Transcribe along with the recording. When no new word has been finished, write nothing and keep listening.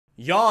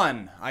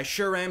Yawn! I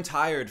sure am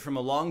tired from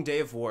a long day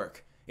of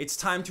work. It's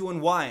time to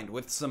unwind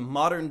with some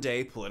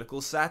modern-day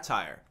political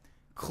satire.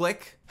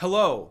 Click.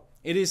 Hello,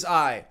 it is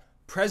I,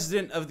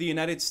 President of the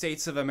United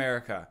States of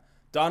America,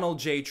 Donald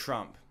J.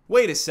 Trump.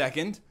 Wait a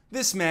second.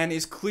 This man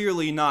is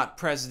clearly not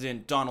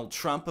President Donald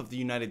Trump of the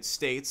United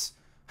States.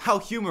 How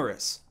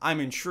humorous. I'm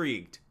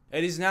intrigued.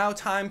 It is now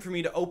time for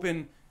me to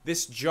open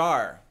this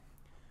jar.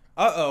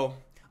 Uh-oh.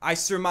 I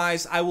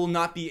surmise I will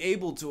not be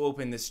able to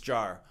open this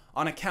jar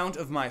on account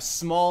of my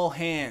small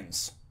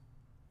hands.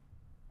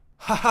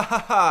 Ha ha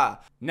ha ha!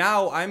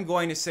 Now I'm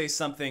going to say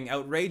something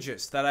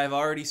outrageous that I've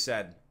already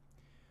said.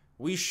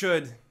 We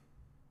should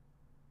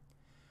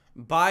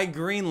buy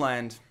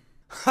Greenland.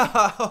 Ha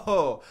ha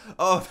ho!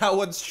 Oh, that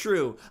one's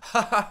true.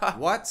 Ha ha ha!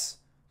 What?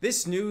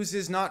 This news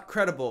is not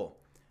credible.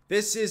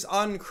 This is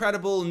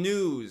uncredible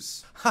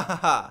news. Ha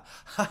ha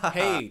ha!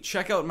 Hey,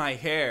 check out my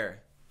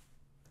hair.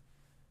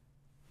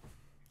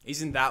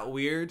 Isn't that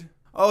weird?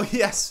 Oh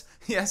yes,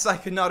 yes, I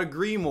could not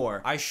agree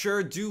more. I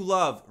sure do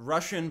love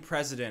Russian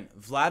President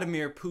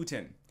Vladimir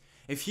Putin.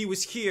 If he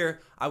was here,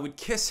 I would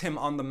kiss him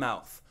on the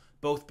mouth,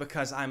 both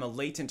because I'm a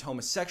latent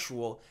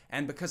homosexual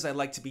and because I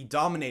like to be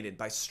dominated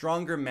by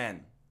stronger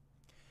men.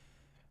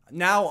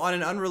 Now, on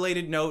an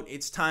unrelated note,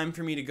 it's time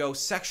for me to go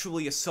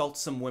sexually assault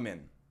some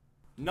women.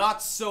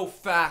 Not so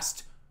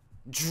fast,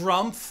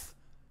 qlumpf.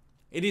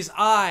 It is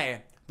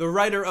I, the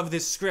writer of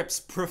this script's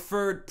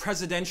preferred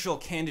presidential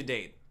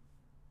candidate.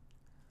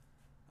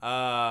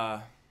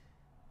 Bang!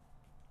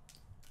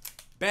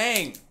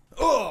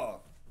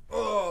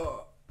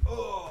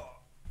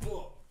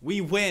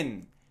 We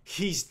win.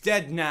 He's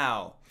dead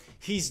now.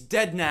 He's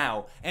dead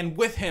now, and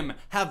with him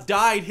have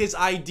died his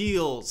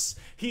ideals.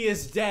 He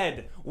is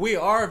dead. We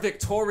are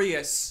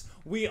victorious.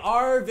 We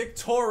are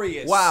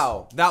victorious.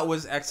 Wow, that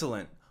was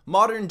excellent.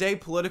 Modern day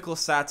political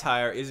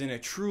satire is in a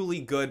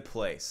truly good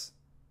place.